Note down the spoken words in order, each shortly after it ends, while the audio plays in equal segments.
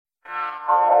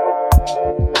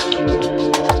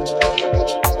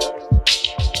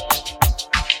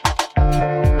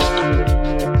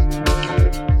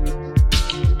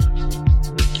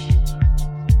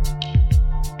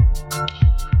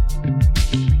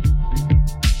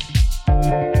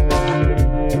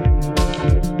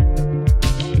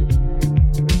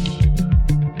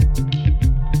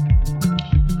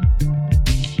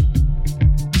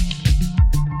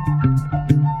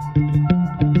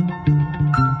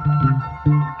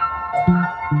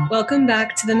Welcome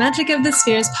back to the Magic of the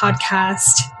Spheres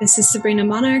podcast. This is Sabrina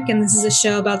Monarch, and this is a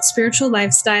show about spiritual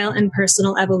lifestyle and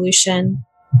personal evolution.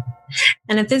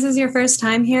 And if this is your first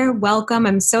time here, welcome.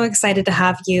 I'm so excited to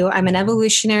have you. I'm an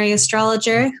evolutionary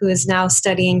astrologer who is now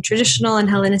studying traditional and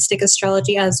Hellenistic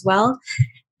astrology as well.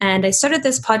 And I started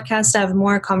this podcast to have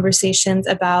more conversations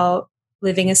about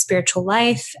living a spiritual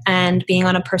life and being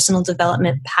on a personal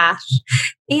development path.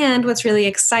 And what's really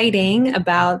exciting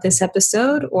about this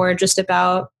episode, or just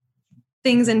about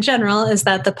things in general, is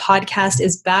that the podcast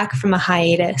is back from a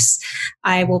hiatus.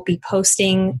 I will be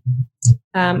posting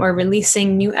or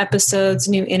releasing new episodes,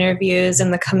 new interviews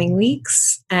in the coming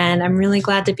weeks, and I'm really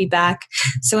glad to be back.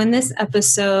 So in this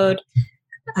episode,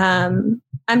 I'm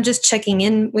just checking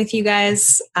in with you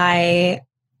guys. I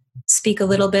speak a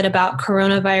little bit about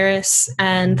coronavirus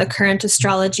and the current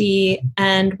astrology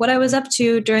and what I was up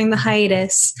to during the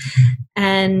hiatus.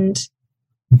 And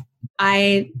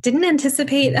I didn't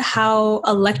anticipate how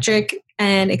electric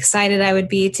and excited I would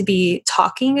be to be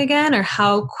talking again, or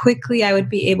how quickly I would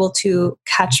be able to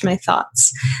catch my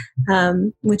thoughts,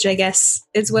 which I guess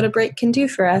is what a break can do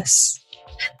for us.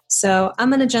 So I'm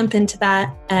going to jump into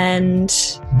that and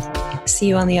see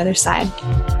you on the other side.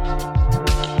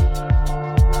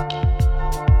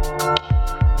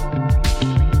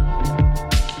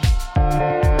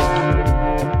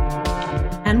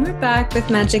 And we're back with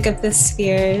Magic of the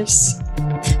Spheres.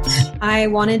 I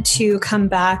wanted to come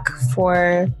back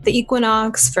for the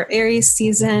equinox, for Aries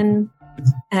season,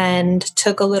 and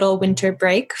took a little winter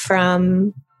break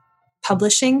from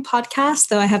publishing podcasts,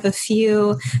 though I have a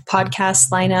few podcasts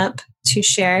lined up to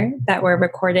share that were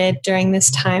recorded during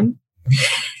this time.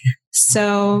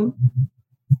 So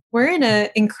we're in an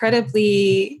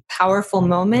incredibly powerful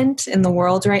moment in the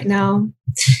world right now.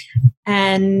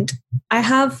 And I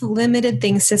have limited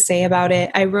things to say about it.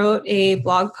 I wrote a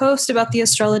blog post about the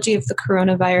astrology of the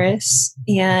coronavirus.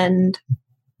 And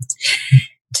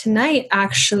tonight,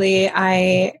 actually,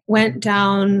 I went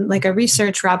down like a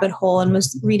research rabbit hole and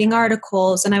was reading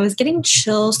articles, and I was getting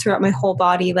chills throughout my whole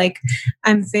body. Like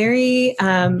I'm very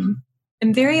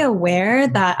aware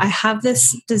that I have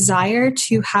this desire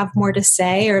to have more to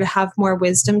say or to have more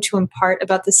wisdom to impart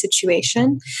about the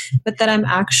situation, but that I'm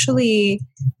actually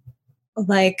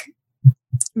like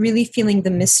really feeling the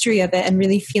mystery of it and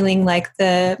really feeling like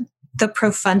the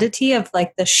profundity of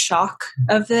like the shock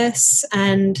of this.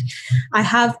 And I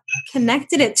have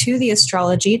connected it to the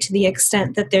astrology to the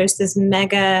extent that there's this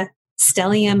mega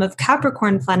stellium of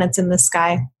Capricorn planets in the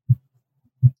sky.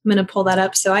 I'm going to pull that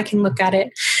up so I can look at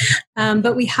it.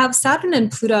 But we have Saturn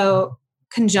and Pluto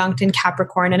conjunct in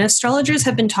Capricorn, and astrologers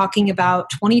have been talking about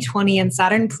 2020 and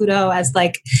Saturn Pluto as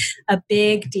like a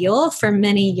big deal for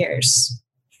many years.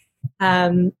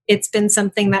 It's been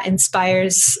something that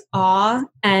inspires awe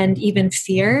and even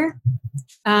fear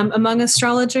among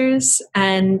astrologers,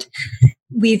 and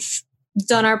we've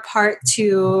done our part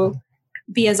to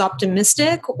be as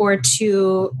optimistic or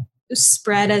to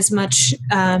spread as much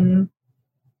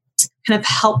kind of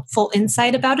helpful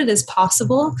insight about it as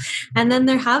possible. And then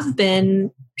there have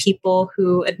been people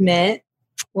who admit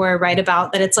or write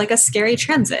about that it's like a scary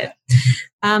transit.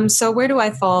 So where do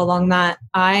I fall along that?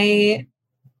 I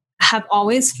have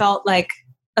always felt like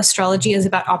astrology is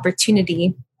about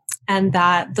opportunity, and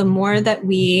that the more that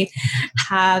we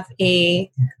have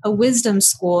a wisdom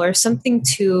school or something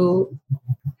to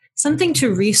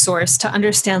resource to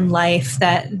understand life,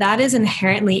 that is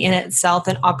inherently in itself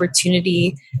an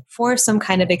opportunity for some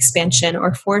kind of expansion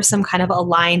or for some kind of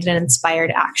aligned and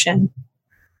inspired action.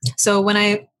 So when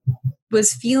I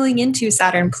was feeling into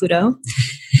Saturn Pluto,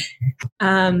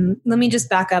 let me just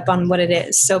back up on what it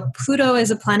is. So Pluto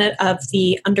is a planet of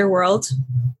the underworld.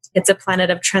 It's a planet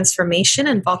of transformation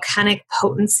and volcanic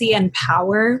potency and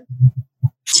power.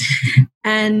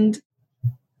 And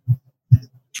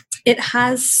it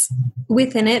has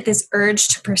within it this urge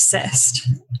to persist,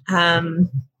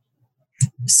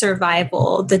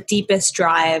 survival, the deepest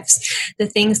drives, the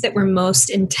things that we're most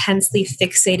intensely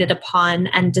fixated upon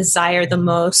and desire the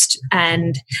most,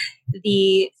 and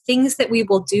the things that we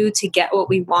will do to get what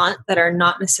we want that are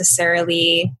not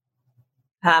necessarily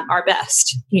our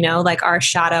best, like our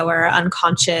shadow or our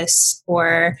unconscious,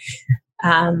 or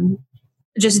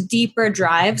just deeper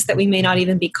drives that we may not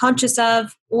even be conscious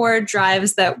of, or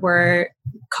drives that we're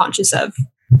conscious of.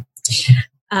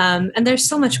 And there's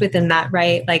so much within that,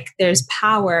 right? Like there's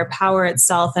power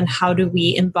itself, and how do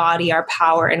we embody our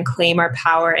power and claim our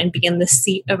power and be in the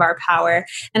seat of our power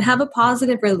and have a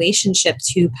positive relationship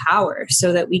to power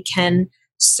so that we can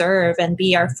serve and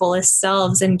be our fullest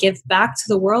selves and give back to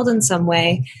the world in some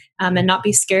way, and not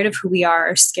be scared of who we are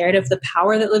or scared of the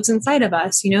power that lives inside of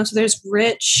us, So there's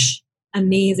rich,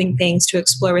 amazing things to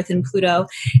explore within Pluto.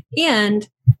 And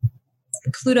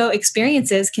Pluto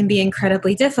experiences can be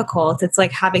incredibly difficult. It's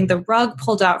like having the rug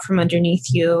pulled out from underneath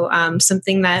you.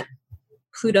 Something that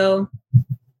Pluto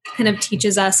kind of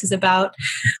teaches us is about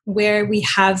where we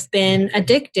have been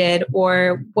addicted,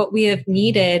 or what we have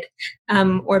needed,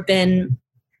 or been,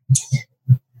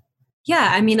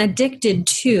 addicted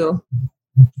to,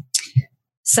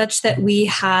 such that we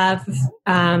have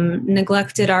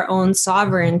neglected our own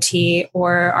sovereignty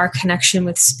or our connection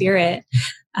with spirit.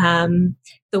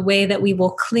 The way that we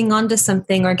will cling on to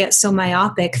something or get so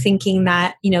myopic, thinking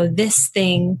that, this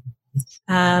thing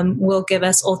will give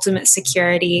us ultimate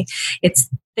security. It's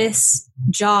this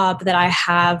job that I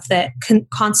have that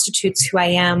constitutes who I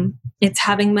am. It's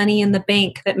having money in the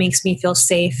bank that makes me feel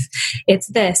safe. It's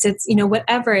this, it's,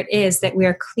 whatever it is that we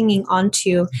are clinging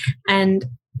onto. And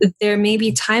there may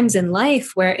be times in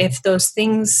life where if those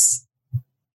things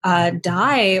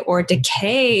die or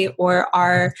decay or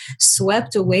are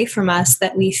swept away from us,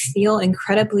 that we feel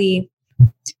incredibly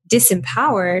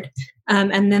disempowered.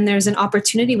 And then there's an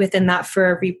opportunity within that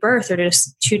for a rebirth, or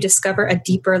to discover a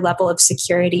deeper level of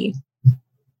security.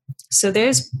 So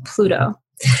there's Pluto,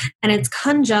 and it's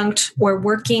conjunct or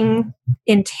working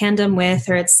in tandem with,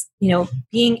 or it's,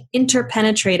 being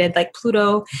interpenetrated, like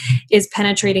Pluto is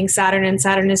penetrating Saturn and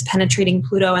Saturn is penetrating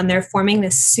Pluto, and they're forming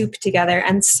this soup together.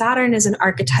 And Saturn is an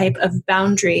archetype of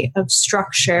boundary, of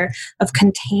structure, of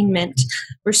containment,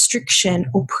 restriction,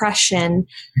 oppression.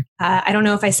 I don't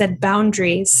know if I said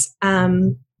boundaries,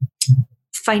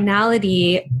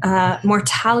 finality,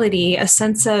 mortality, a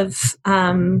sense of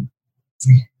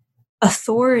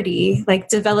authority, like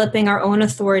developing our own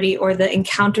authority, or the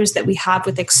encounters that we have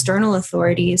with external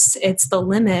authorities. It's the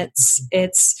limits.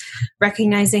 It's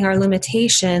recognizing our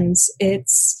limitations.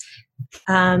 It's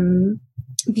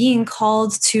being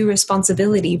called to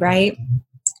responsibility, right?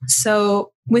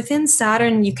 So within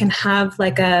Saturn, you can have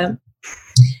like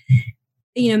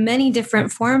many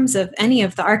different forms of any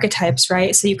of the archetypes,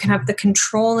 right? So you can have the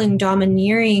controlling,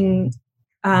 domineering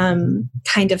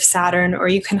kind of Saturn, or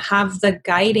you can have the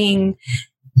guiding,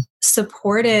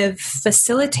 supportive,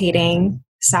 facilitating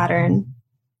Saturn.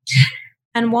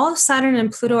 And while Saturn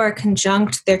and Pluto are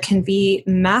conjunct, there can be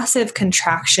massive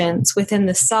contractions within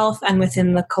the self and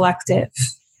within the collective.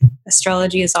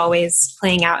 Astrology is always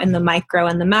playing out in the micro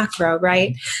and the macro,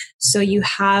 right? So you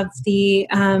have the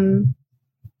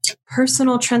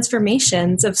personal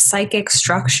transformations of psychic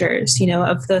structures,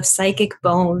 of the psychic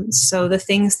bones. So the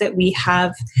things that we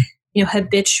have,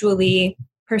 habitually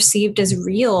perceived as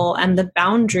real, and the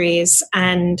boundaries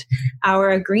and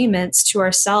our agreements to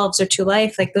ourselves or to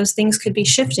life, like those things could be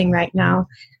shifting right now.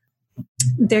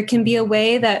 There can be a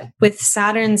way that with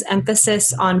Saturn's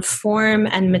emphasis on form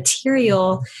and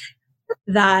material,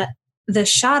 that the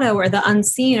shadow or the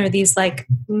unseen, or these like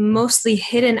mostly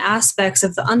hidden aspects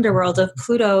of the underworld of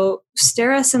Pluto,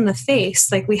 stare us in the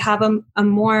face. Like we have a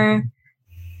more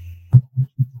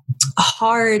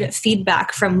hard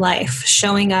feedback from life,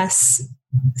 showing us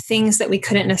things that we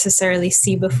couldn't necessarily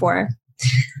see before.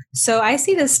 So I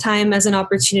see this time as an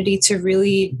opportunity to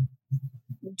really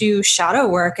do shadow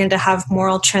work and to have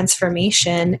moral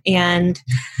transformation. And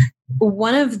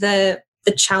one of the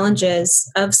challenges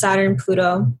of Saturn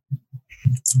Pluto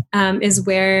is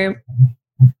where,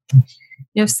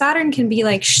 Saturn can be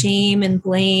like shame and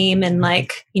blame and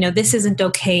like, this isn't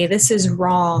okay, this is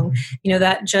wrong,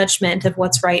 that judgment of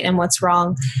what's right and what's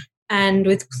wrong. And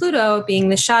with Pluto being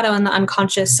the shadow and the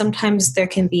unconscious, sometimes there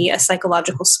can be a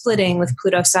psychological splitting with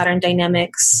Pluto-Saturn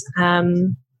dynamics,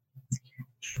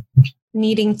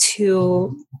 needing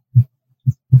to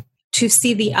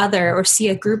see the other or see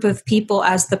a group of people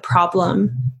as the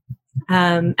problem.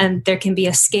 And there can be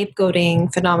a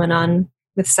scapegoating phenomenon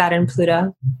with Saturn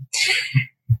Pluto.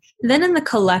 Then in the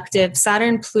collective,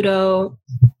 Saturn Pluto,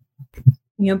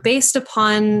 based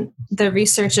upon the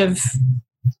research of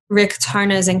Rick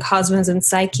Tarnas and Cosmos and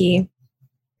Psyche,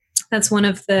 that's one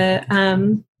of the,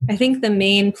 I think the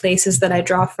main places that I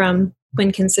draw from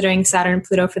when considering Saturn and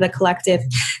Pluto for the collective.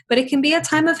 But it can be a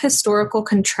time of historical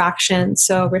contraction.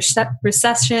 So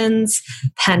recessions,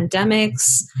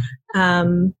 pandemics,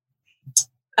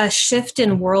 a shift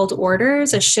in world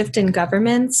orders, a shift in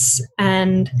governments.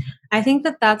 And I think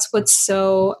that that's what's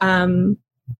so,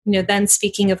 then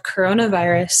speaking of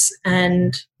coronavirus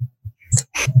and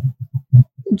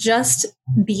just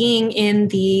being in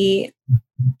the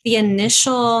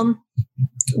initial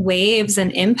waves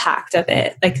and impact of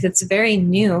it, like it's very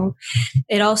new.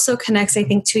 It also connects, I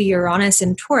think, to Uranus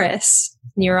and Taurus.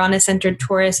 Uranus entered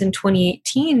Taurus in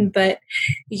 2018, but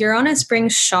Uranus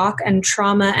brings shock and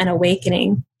trauma and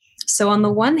awakening. So on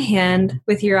the one hand,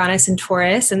 with Uranus and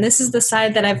Taurus, and this is the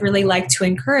side that I've really liked to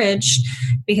encourage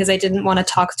because I didn't want to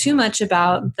talk too much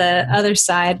about the other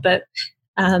side, but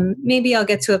maybe I'll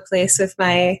get to a place with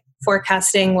my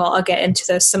forecasting. Well, I'll get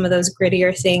into some of those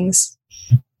grittier things.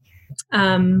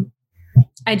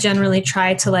 I generally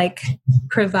try to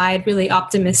provide really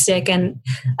optimistic and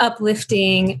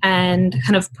uplifting and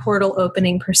kind of portal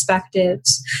opening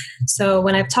perspectives. So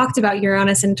when I've talked about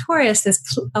Uranus and Taurus,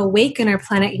 this awakener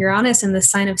planet Uranus in the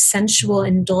sign of sensual,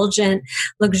 indulgent,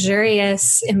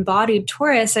 luxurious, embodied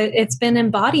Taurus, it's been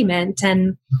embodiment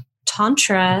and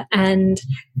tantra and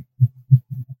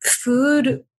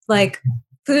food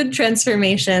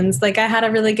transformations. I had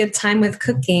a really good time with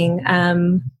cooking.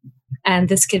 And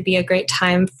this could be a great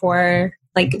time for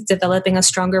developing a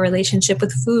stronger relationship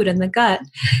with food and the gut.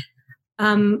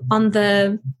 On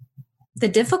the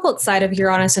difficult side of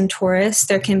Uranus and Taurus,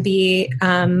 there can be,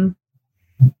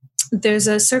 there's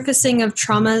a surfacing of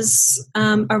traumas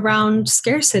around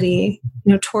scarcity.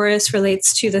 Taurus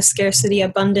relates to the scarcity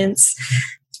abundance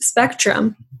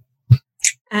spectrum.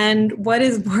 And what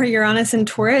is more Uranus and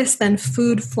Taurus than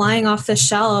food flying off the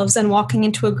shelves and walking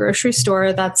into a grocery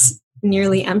store that's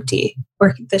nearly empty,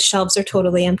 or the shelves are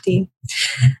totally empty.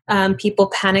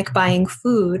 People panic buying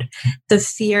food, the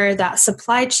fear that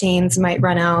supply chains might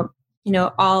run out,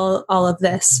 all of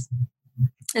this.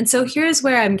 And so here's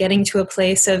where I'm getting to a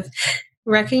place of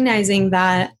recognizing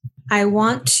that I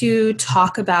want to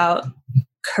talk about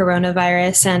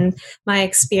coronavirus and my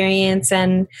experience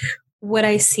and what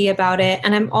I see about it.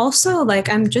 And I'm also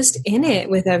I'm just in it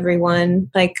with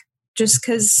everyone, just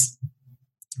because,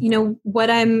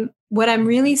 what I'm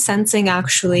really sensing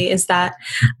actually is that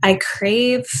I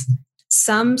crave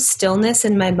some stillness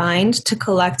in my mind to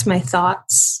collect my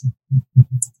thoughts.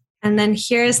 And then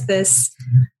here's this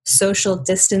social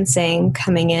distancing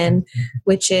coming in,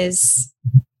 which is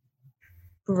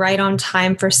right on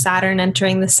time for Saturn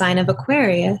entering the sign of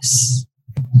Aquarius.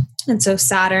 And so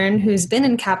Saturn, who's been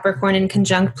in Capricorn in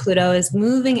conjunct Pluto, is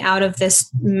moving out of this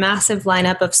massive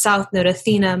lineup of South Node,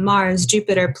 Athena, Mars,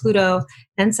 Jupiter, Pluto,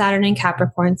 and Saturn in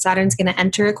Capricorn. Saturn's going to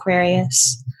enter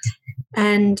Aquarius.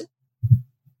 And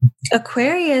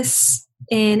Aquarius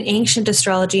in ancient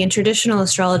astrology and traditional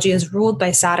astrology is ruled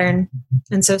by Saturn.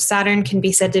 And so Saturn can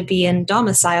be said to be in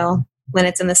domicile when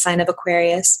it's in the sign of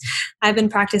Aquarius. I've been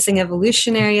practicing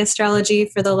evolutionary astrology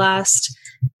for the last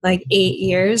 8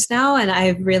 years now, and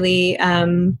I've really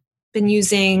been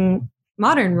using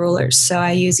modern rulers. So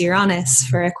I use Uranus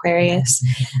for Aquarius,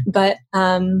 but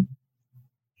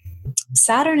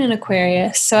Saturn in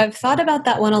Aquarius. So I've thought about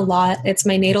that one a lot. It's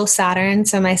my natal Saturn.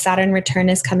 So my Saturn return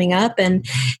is coming up. And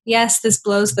yes, this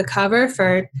blows the cover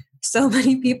for so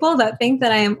many people that think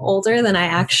that I am older than I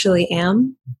actually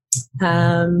am.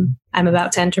 I'm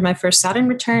about to enter my first Saturn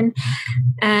return.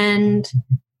 And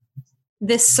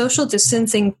this social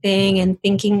distancing thing and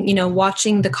thinking,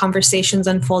 watching the conversations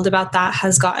unfold about that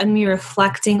has gotten me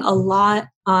reflecting a lot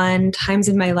on times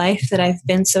in my life that I've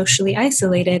been socially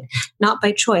isolated, not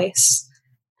by choice,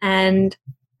 and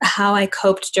how I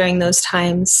coped during those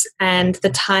times, and the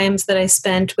times that I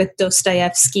spent with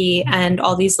Dostoevsky and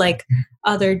all these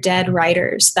other dead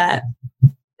writers that,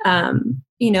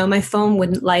 my phone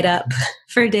wouldn't light up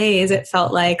for days. It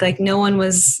felt like no one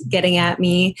was getting at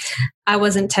me. I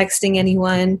wasn't texting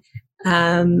anyone.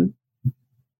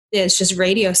 It's just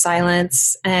radio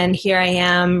silence. And here I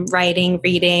am writing,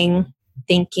 reading,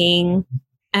 thinking,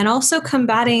 and also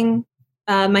combating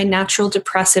my natural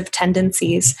depressive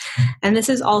tendencies. And this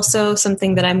is also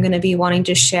something that I'm going to be wanting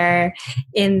to share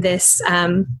in this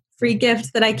free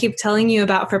gift that I keep telling you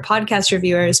about for podcast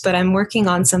reviewers, but I'm working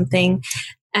on something.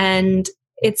 And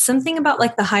it's something about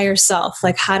the higher self,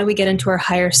 how do we get into our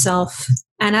higher self?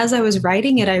 And as I was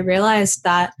writing it, I realized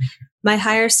that my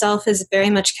higher self is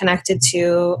very much connected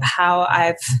to how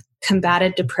I've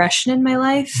combated depression in my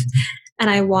life. And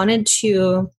I wanted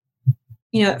to,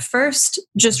 at first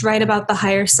just write about the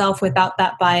higher self without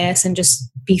that bias and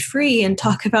just be free and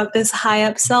talk about this high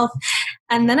up self.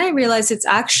 And then I realized it's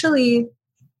actually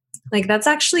Like, that's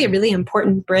actually a really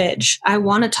important bridge. I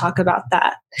want to talk about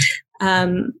that.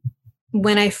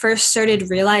 When I first started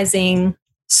realizing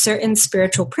certain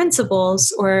spiritual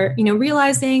principles, or,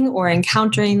 realizing or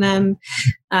encountering them,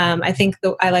 I think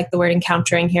I like the word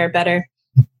encountering here better.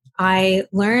 I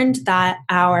learned that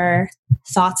our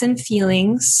thoughts and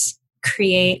feelings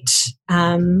create,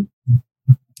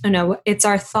 it's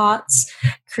our thoughts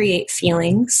create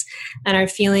feelings, and our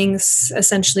feelings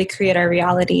essentially create our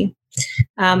reality.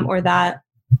 Or that,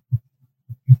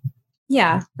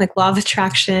 like law of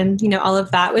attraction, all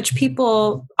of that, which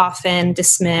people often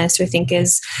dismiss or think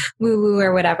is woo-woo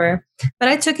or whatever. But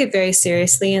I took it very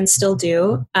seriously and still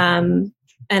do. And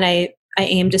I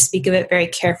aim to speak of it very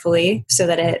carefully so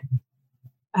that it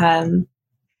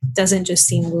doesn't just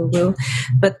seem woo-woo.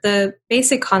 But the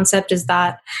basic concept is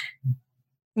that,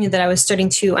 that I was starting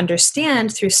to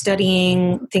understand through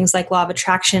studying things like law of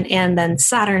attraction and then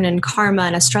Saturn and karma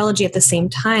and astrology at the same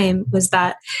time, was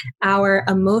that our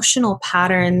emotional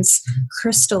patterns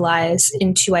crystallize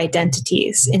into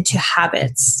identities, into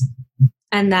habits,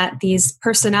 and that these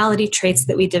personality traits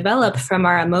that we develop from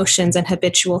our emotions and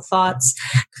habitual thoughts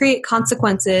create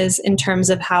consequences in terms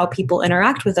of how people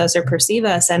interact with us or perceive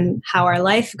us and how our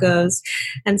life goes.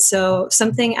 And so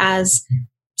something as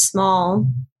small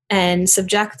and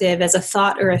subjective as a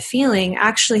thought or a feeling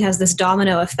actually has this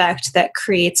domino effect that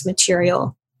creates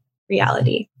material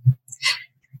reality.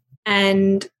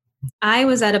 And I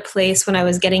was at a place when I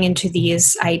was getting into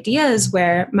these ideas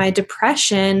where my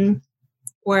depression,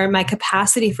 or my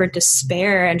capacity for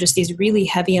despair and just these really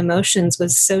heavy emotions,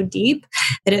 was so deep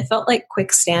that it felt like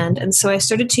quicksand. And so I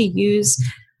started to use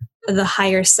the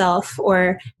higher self,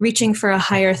 or reaching for a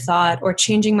higher thought, or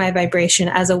changing my vibration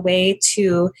as a way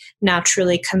to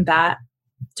naturally combat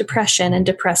depression and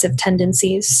depressive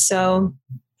tendencies. So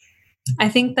I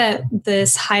think that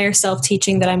this higher self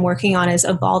teaching that I'm working on is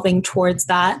evolving towards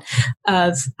that,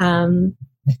 of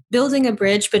building a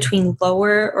bridge between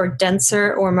lower or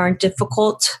denser or more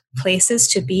difficult places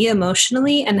to be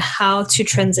emotionally, and how to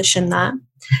transition that.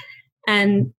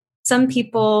 And some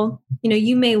people,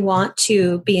 you may want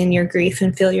to be in your grief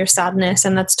and feel your sadness,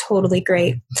 and that's totally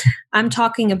great. I'm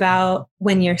talking about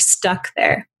when you're stuck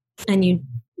there and you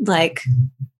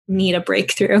need a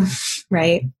breakthrough,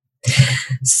 right?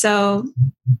 So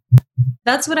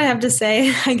that's what I have to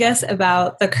say, I guess,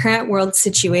 about the current world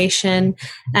situation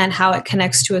and how it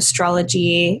connects to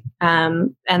astrology.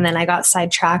 And then I got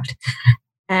sidetracked.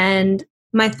 And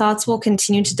my thoughts will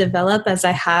continue to develop as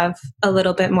I have a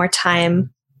little bit more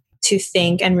time to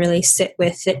think and really sit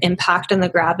with the impact and the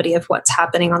gravity of what's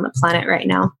happening on the planet right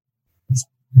now.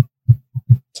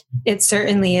 It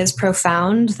certainly is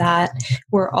profound that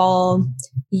we're all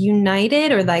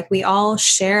united, or we all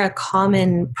share a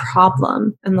common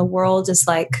problem, and the world is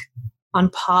on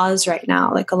pause right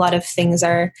now. A lot of things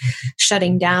are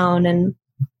shutting down, and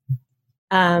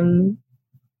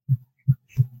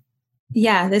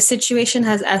this situation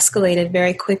has escalated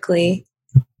very quickly.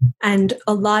 And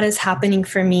a lot is happening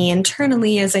for me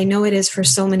internally, as I know it is for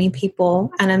so many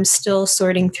people, and I'm still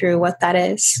sorting through what that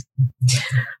is.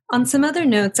 On some other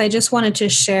notes, I just wanted to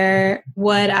share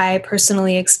what I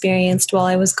personally experienced while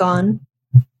I was gone,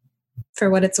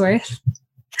 for what it's worth.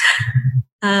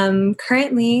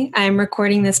 Currently, I'm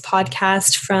recording this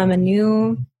podcast from a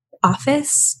new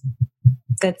office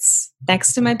that's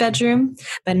next to my bedroom,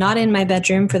 but not in my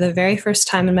bedroom, for the very first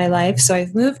time in my life. So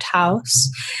I've moved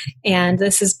house, and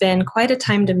this has been quite a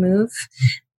time to move.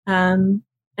 And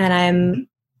I'm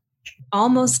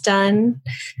almost done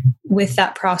with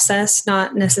that process,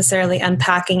 not necessarily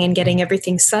unpacking and getting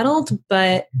everything settled,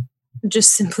 but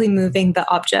just simply moving the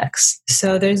objects.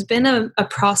 So there's been a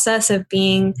process of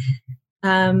being,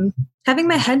 having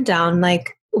my head down.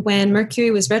 When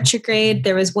Mercury was retrograde,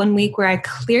 there was 1 week where I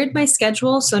cleared my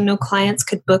schedule so no clients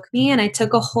could book me. And I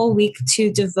took a whole week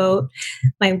to devote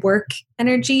my work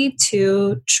energy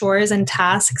to chores and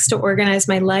tasks to organize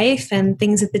my life and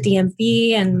things at the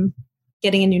DMV and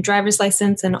getting a new driver's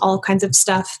license and all kinds of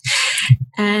stuff.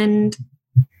 And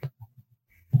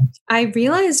I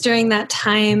realized during that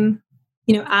time,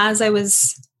 as I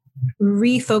was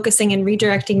refocusing and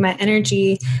redirecting my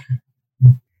energy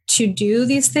to do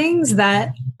these things,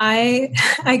 that I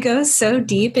go so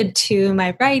deep into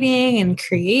my writing and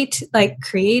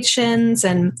creations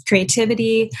and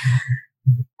creativity,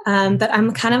 that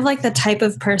I'm kind of the type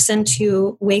of person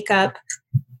to wake up,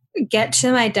 get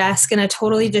to my desk in a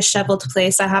totally disheveled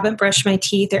place. I haven't brushed my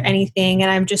teeth or anything, and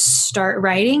I just start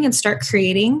writing and start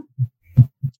creating.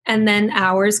 And then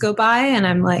hours go by and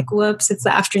I'm whoops, it's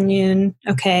the afternoon.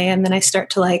 Okay. And then I start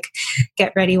to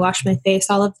get ready, wash my face,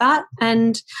 all of that.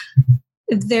 And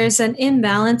there's an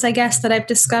imbalance, I guess, that I've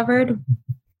discovered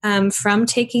from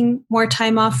taking more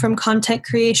time off from content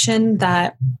creation,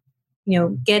 that,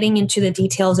 getting into the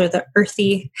details or the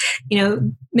earthy,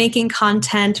 making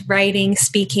content, writing,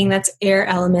 speaking, that's air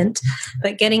element,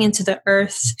 but getting into the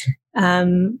earth,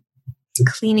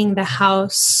 cleaning the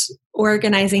house,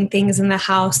 organizing things in the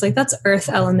house, like that's earth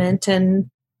element and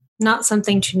not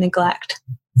something to neglect.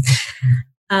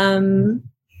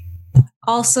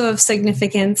 Also of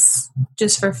significance,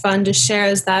 just for fun to share,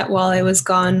 is that while I was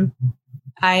gone,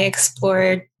 I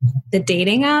explored the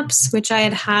dating apps, which I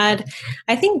had,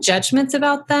 I think, judgments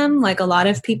about them, like a lot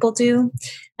of people do.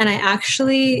 And I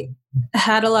actually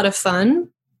had a lot of fun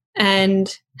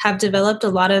and have developed a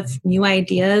lot of new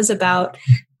ideas about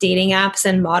dating apps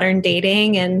and modern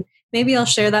dating. And maybe I'll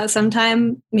share that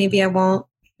sometime. Maybe I won't.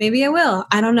 Maybe I will.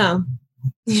 I don't know.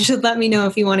 You should let me know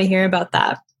if you want to hear about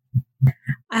that.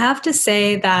 I have to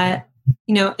say that,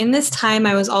 in this time,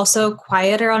 I was also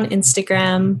quieter on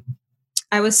Instagram.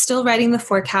 I was still writing the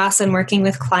forecasts and working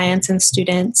with clients and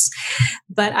students,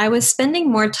 but I was spending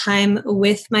more time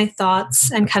with my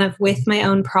thoughts and kind of with my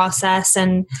own process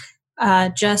and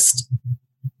just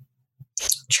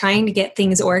trying to get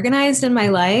things organized in my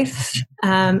life,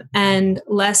 and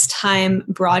less time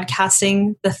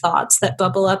broadcasting the thoughts that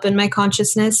bubble up in my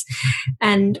consciousness.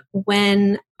 And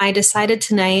when I decided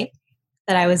tonight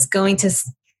that I was going to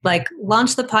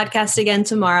launch the podcast again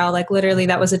tomorrow, literally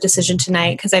that was a decision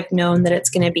tonight, because I've known that it's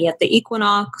going to be at the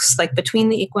equinox, between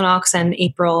the equinox and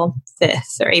April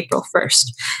 5th or April 1st.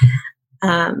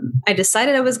 I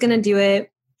decided I was going to do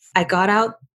it. I got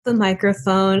out the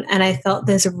microphone and I felt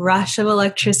this rush of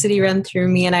electricity run through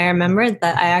me. And I remembered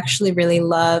that I actually really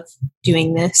love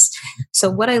doing this. So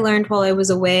what I learned while I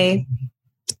was away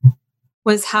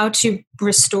was how to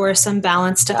restore some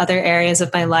balance to other areas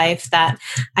of my life that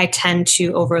I tend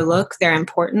to overlook their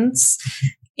importance,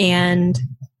 and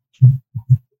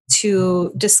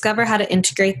to discover how to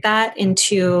integrate that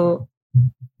into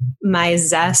my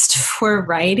zest for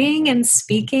writing and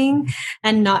speaking,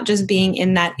 and not just being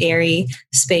in that airy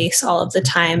space all of the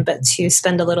time, but to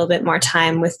spend a little bit more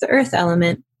time with the earth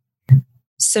element.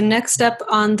 So next up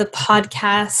on the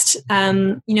podcast,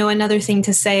 another thing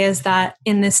to say is that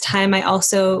in this time, I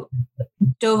also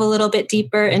dove a little bit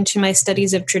deeper into my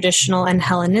studies of traditional and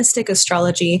Hellenistic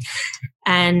astrology.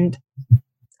 And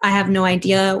I have no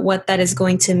idea what that is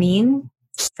going to mean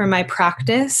for my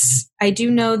practice. I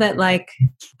do know that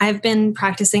I've been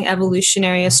practicing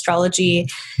evolutionary astrology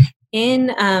in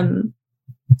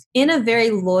a very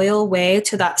loyal way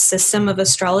to that system of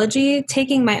astrology,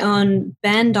 taking my own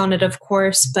bend on it, of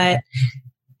course, but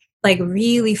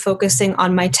really focusing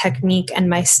on my technique and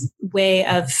my way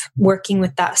of working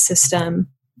with that system.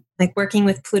 Working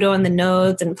with Pluto and the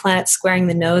nodes and planets squaring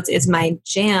the nodes is my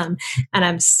jam. And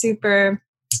I'm super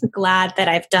glad that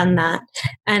I've done that.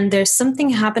 And there's something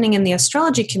happening in the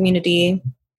astrology community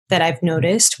that I've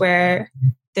noticed where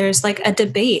there's a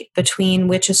debate between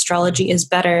which astrology is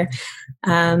better.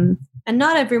 And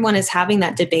not everyone is having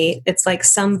that debate. It's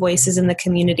some voices in the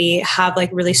community have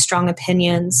really strong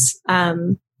opinions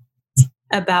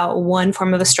about one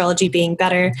form of astrology being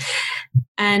better.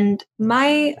 And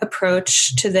my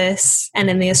approach to this and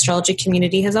in the astrology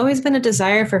community has always been a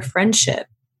desire for friendship.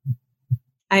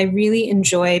 I really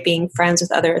enjoy being friends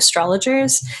with other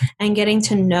astrologers and getting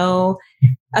to know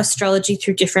astrology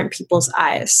through different people's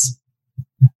eyes.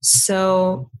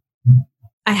 So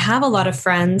I have a lot of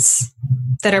friends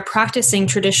that are practicing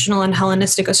traditional and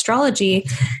Hellenistic astrology,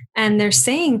 and they're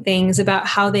saying things about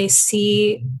how they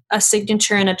see a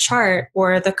signature in a chart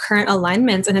or the current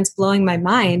alignments, and it's blowing my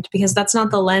mind because that's not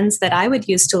the lens that I would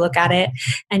use to look at it.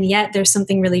 And yet there's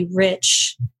something really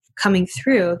rich coming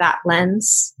through that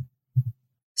lens.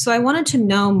 So I wanted to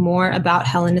know more about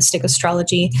Hellenistic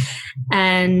astrology.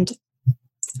 And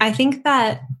I think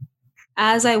that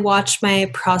as I watch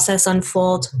my process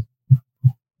unfold,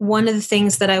 one of the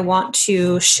things that I want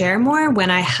to share more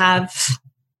when I have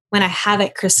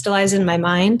it crystallized in my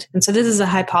mind, and so this is a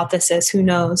hypothesis, who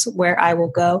knows where I will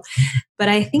go, but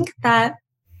I think that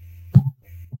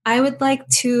I would like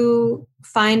to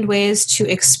find ways to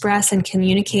express and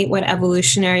communicate what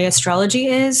evolutionary astrology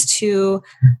is to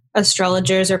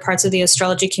astrologers or parts of the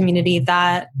astrology community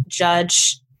that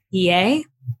judge EA.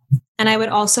 And I would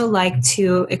also like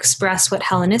to express what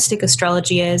Hellenistic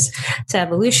astrology is to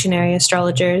evolutionary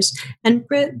astrologers and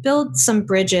build some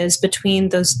bridges between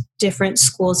those different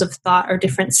schools of thought or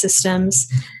different systems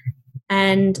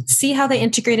and see how they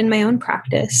integrate in my own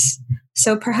practice.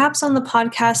 So perhaps on the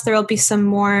podcast, there will be some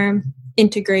more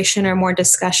integration or more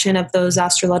discussion of those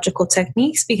astrological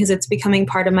techniques because it's becoming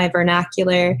part of my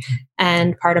vernacular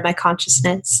and part of my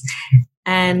consciousness.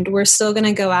 And we're still going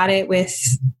to go at it with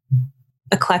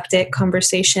eclectic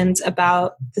conversations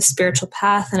about the spiritual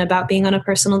path and about being on a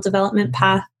personal development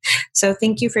path. So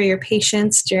thank you for your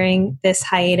patience during this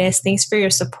hiatus. Thanks for your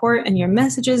support and your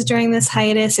messages during this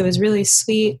hiatus. It was really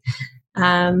sweet.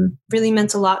 Really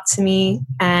meant a lot to me.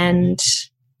 And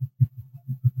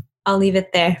I'll leave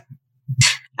it there.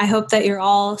 I hope that you're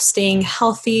all staying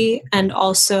healthy and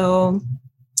also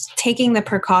taking the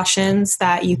precautions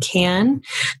that you can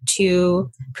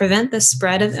to prevent the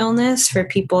spread of illness for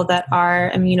people that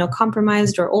are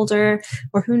immunocompromised or older,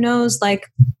 or who knows,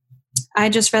 like I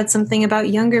just read something about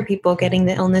younger people getting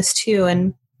the illness too.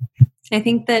 And I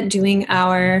think that doing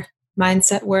our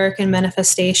mindset work and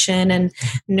manifestation and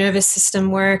nervous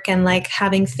system work and like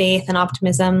having faith and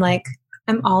optimism, like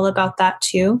I'm all about that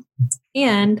too.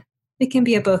 And it can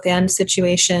be a both and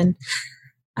situation.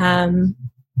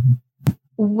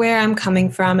 Where I'm coming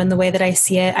from and the way that I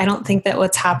see it, I don't think that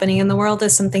what's happening in the world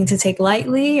is something to take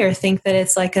lightly or think that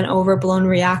it's like an overblown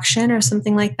reaction or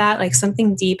something like that. Like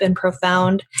something deep and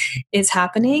profound is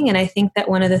happening. And I think that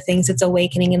one of the things that's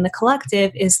awakening in the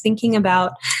collective is thinking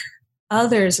about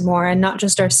others more and not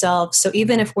just ourselves. So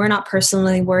even if we're not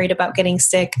personally worried about getting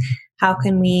sick, how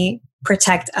can we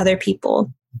protect other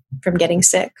people from getting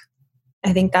sick?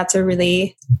 I think that's a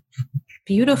really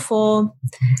beautiful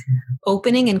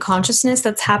opening in consciousness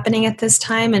that's happening at this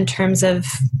time in terms of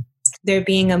there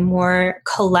being a more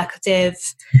collective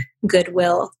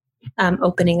goodwill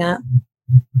opening up.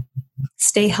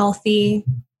 Stay healthy,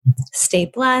 stay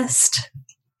blessed,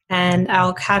 and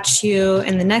I'll catch you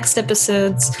in the next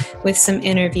episodes with some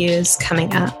interviews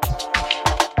coming up.